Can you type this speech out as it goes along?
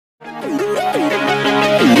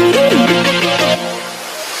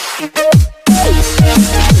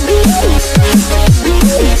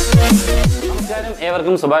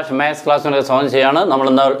എല്ലാവർക്കും സുഭാഷ് മാത്സ് ക്ലാസ്സിലേക്ക് സ്വാഗതം ചെയ്യാണ്.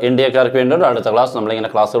 നമ്മളിന്ന് ഇന്ത്യക്കാർക്ക് വേണ്ടി അടുത്ത ക്ലാസ് നമ്മളിങ്ങനെ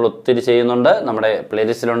ക്ലാസ്സുകൾ ഒത്തിരി ചെയ്യുന്നുണ്ട്, നമ്മുടെ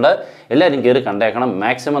പ്ലേലിസ്റ്റിലുണ്ട്. എല്ലാവരും കയറി കണ്ടേക്കണം.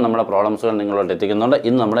 മാക്സിമം നമ്മുടെ പ്രോബ്ലംസുകൾ നിങ്ങളോട് എത്തിക്കുന്നുണ്ട്.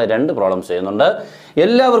 ഇന്ന് നമ്മൾ 2 പ്രോബ്ലംസ് ചെയ്യുന്നുണ്ട്.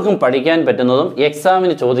 എല്ലാവർക്കും പഠിക്കാൻ പറ്റുന്നതും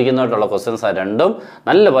എക്സാമിന് ചോദിക്കുന്നതായിട്ടുള്ള ക്വസ്റ്റ്യൻസ് ആ രണ്ടും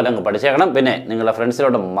നല്ലപോലെ അങ്ങ് പഠിച്ചേക്കണം. പിന്നെ നിങ്ങളുടെ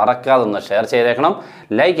ഫ്രണ്ട്സിലോട്ട് മറക്കാതെ ഒന്ന് ഷെയർ ചെയ്തേക്കണം.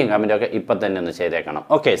 ലൈക്കും കമൻറ്റും ഒക്കെ ഇപ്പം തന്നെ ഒന്ന് ചെയ്തേക്കണം.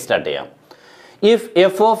 ഓക്കെ, സ്റ്റാർട്ട് ചെയ്യാം. If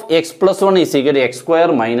f of x plus 1 is equal to x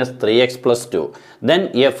square minus 3x plus 2, then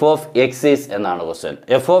f of x is എന്നാണ് question.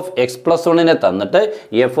 f of x plus 1നെ തന്നിട്ട്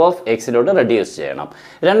f of x lot reduce ചെയ്യണം.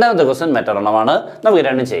 രണ്ടാമത്തെ ക്വസ്റ്റ്യൻ മറ്റൊരെണ്ണമാണ്, നമുക്ക്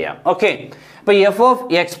രണ്ടും ചെയ്യാം. Okay, അപ്പോൾ f of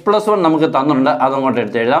x plus 1 നമുക്ക് തന്നിട്ടുണ്ട്, അതങ്ങോട്ട്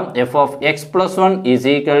എടുത്ത് എഴുതാം. f of x plus 1 is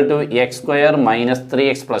equal to x square minus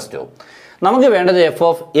 3x plus 2. നമുക്ക് വേണ്ടത് f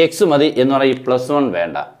of x മതി എന്ന് പറഞ്ഞാൽ ഈ പ്ലസ് 1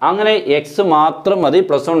 വേണ്ട. അങ്ങനെ x മാത്രം മതി,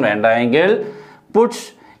 പ്ലസ് 1 വേണ്ട എങ്കിൽ പുട്ട്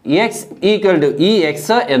x ഈക്വൽ ടു ഈ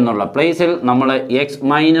എക്സ് എന്നുള്ള പ്ലേസിൽ നമ്മൾ x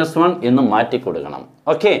മൈനസ് 1 എന്ന് മാറ്റി കൊടുക്കണം.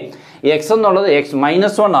 ഓക്കെ, എക്സ് എന്നുള്ളത് x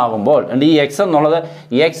മൈനസ് 1 ആകുമ്പോൾ ഈ എക്സ് എന്നുള്ളത്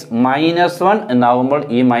x മൈനസ് 1 എന്നാകുമ്പോൾ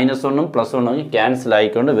ഈ മൈനസ് 1ഉം പ്ലസ് 1ഉം ക്യാൻസൽ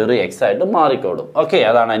ആയിക്കൊണ്ട് വെറും എക്സ് ആയിട്ട് മാറിക്കോളും. ഓക്കെ,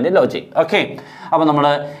 അതാണ് അതിൻ്റെ ലോജിക്. ഓക്കെ, അപ്പോൾ നമ്മൾ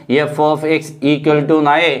F of X equal to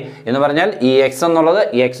നായേ എന്ന് പറഞ്ഞാൽ ഈ എക്സ് എന്നുള്ളത്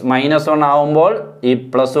x മൈനസ് 1 ആകുമ്പോൾ ഈ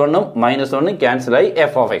plus 1ഉം minus 1ഉം ക്യാൻസലായി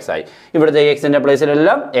F of X ആയി. ഇവിടുത്തെ എക്സിൻ്റെ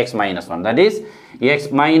പ്ലേസിലെല്ലാം x minus 1, that is x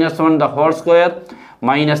minus 1 the whole square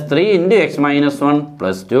minus 3 into x minus 1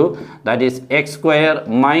 plus 2, that is x square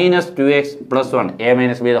minus 2x plus 1 a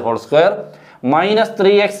minus b the whole square minus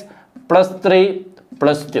 3x plus 3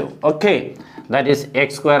 plus 2. Okay, that is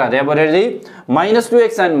x square അതേപോലെ എഴുതി. minus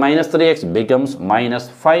 2x and minus 3x becomes minus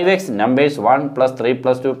 5x, numbers 1 plus 3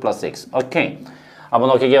 plus 2 plus 6. Okay, അപ്പോൾ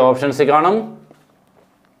നോക്കിക്കേ, options കാണും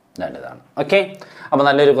ഇതാണ്. Okay, അപ്പോൾ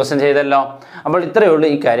നല്ലൊരു question ചെയ്തല്ലോ. അപ്പോൾ ഇത്രയേ ഉള്ളൂ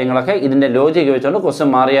ഈ കാര്യങ്ങളൊക്കെ. ഇതിൻ്റെ ലോജിക്ക് വെച്ചുകൊണ്ട് ക്വസ്റ്റ്യൻ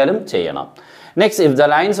മാറിയാലും ചെയ്യണം. Next, if the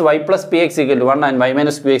lines y plus px equal to 1 and y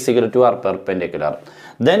minus qx equal to 2 are perpendicular,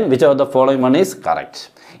 then which of the following one is correct?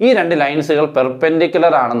 ഈ രണ്ട് ലൈൻസുകൾ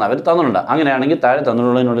പെർപെൻഡിക്കുലർ ആണെന്ന് അവർ തന്നിട്ടുണ്ട്. അങ്ങനെയാണെങ്കിൽ താഴെ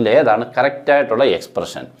തന്നിട്ടുള്ളതിനുള്ളിൽ ഏതാണ് കറക്റ്റ് ആയിട്ടുള്ള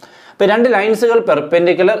എക്സ്പ്രഷൻ? ഇപ്പോൾ രണ്ട് ലൈൻസുകൾ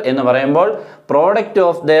പെർപെൻഡിക്കുലർ എന്ന് പറയുമ്പോൾ product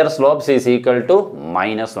of their slopes is equal to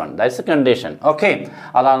 -1. That's A condition. Okay,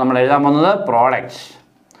 അതാണ് നമ്മൾ എഴുതാൻ പോകുന്നത്. Product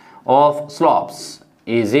of slopes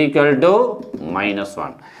is equal to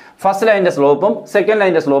 -1. First ലൈൻ്റെ സ്ലോപ്പും second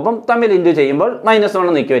ലൈൻ്റെ സ്ലോപ്പും തമ്മിൽ ഇൻറ്റു ചെയ്യുമ്പോൾ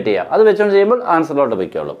 -1 ഇക്വേറ്റ് ചെയ്യാം. അത് വെച്ചുകൊണ്ട് ചെയ്യുമ്പോൾ ആൻസറിലോട്ട്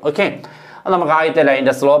വയ്ക്കുള്ളൂ. ഓക്കെ, അത് നമുക്ക് ആദ്യത്തെ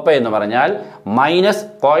ലൈൻ്റെ സ്ലോപ്പ് എന്ന് പറഞ്ഞാൽ minus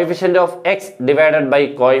coefficient of X divided by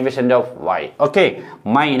coefficient of Y. Okay,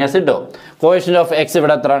 minus ഇട്ടു. കോഎഫിഷ്യൻ്റ് ഓഫ് എക്സ്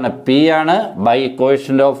ഇവിടെ എത്രയാണ്? പി ആണ്. ബൈ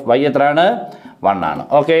കോഎഫിഷ്യൻ്റ് ഓഫ് വൈ എത്രയാണ്? 1 ആണ്.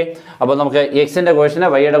 ഓക്കെ, അപ്പോൾ നമുക്ക് എക്സിൻ്റെ കോഷ്യനെ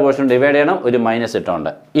വൈയുടെ കോഷ്യൻ ഡിവൈഡ് ചെയ്യണം, ഒരു മൈനസ് ഇട്ടുണ്ട്,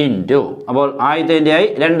 ഇൻറ്റു. അപ്പോൾ ആദ്യത്തെ ആയി,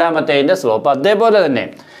 രണ്ടാമത്തെ അതിൻ്റെ സ്ലോപ്പ് അതേപോലെ തന്നെ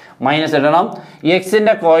മൈനസ് ഇടണം.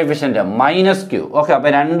 എക്സിൻ്റെ കോഎഫിഷ്യൻ്റ് -q. ഓക്കെ,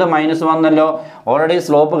 അപ്പോൾ 2 മൈനസ് വന്നല്ലോ. ഓൾറെഡി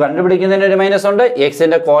സ്ലോപ്പ് കണ്ടുപിടിക്കുന്നതിന് ഒരു മൈനസ് ഉണ്ട്,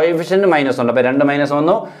 എക്സിൻ്റെ കോഎഫിഷ്യൻ്റ് മൈനസ് ഉണ്ട്. അപ്പോൾ 2 മൈനസ്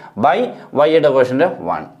വന്നു. ബൈ വൈയുടെ quotient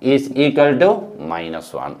 1 is equal to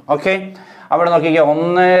 -1. Okay, അവിടെ നോക്കിക്കുക,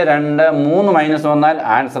 1 2 3 മൈനസ് വന്നാൽ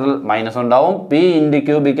ആൻസറിൽ മൈനസ് ഉണ്ടാവും. P into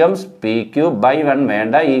Q becomes P Q by 1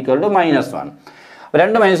 വേണ്ട, ഈക്വൽ ടു -1.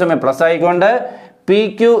 2 മൈനസ് വന്നാൽ പ്ലസ് ആയിക്കൊണ്ട് P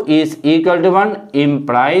Q is equal to 1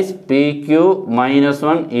 implies P Q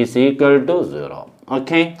 -1 is equal to 0.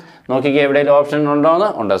 Okay, നോക്കിക്കുക എവിടെയെങ്കിലും option ഉണ്ടോയെന്ന്.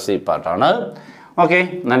 ഉണ്ട്, C പാർട്ടാണ്. ഓക്കെ,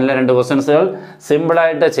 നല്ല 2 ക്വസ്റ്റ്യൻസുകൾ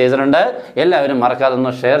സിമ്പിളായിട്ട് ചെയ്തിട്ടുണ്ട്. എല്ലാവരും മറക്കാതെ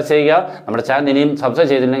ഒന്ന് ഷെയർ ചെയ്യുക. നമ്മുടെ ചാനൽ ഇനിയും സബ്സ്ക്രൈബ്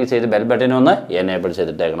ചെയ്തില്ലെങ്കിൽ ചെയ്ത് ബെൽ ബട്ടനും ഒന്ന് എനേബിൾ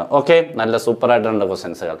ചെയ്തിട്ടേക്കണം. ഓക്കെ, നല്ല സൂപ്പറായിട്ട് 2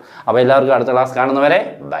 ക്വസ്റ്റ്യൻസുകൾ. അപ്പോൾ എല്ലാവർക്കും അടുത്ത ക്ലാസ് കാണുന്നവരെ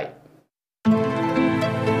ബൈ.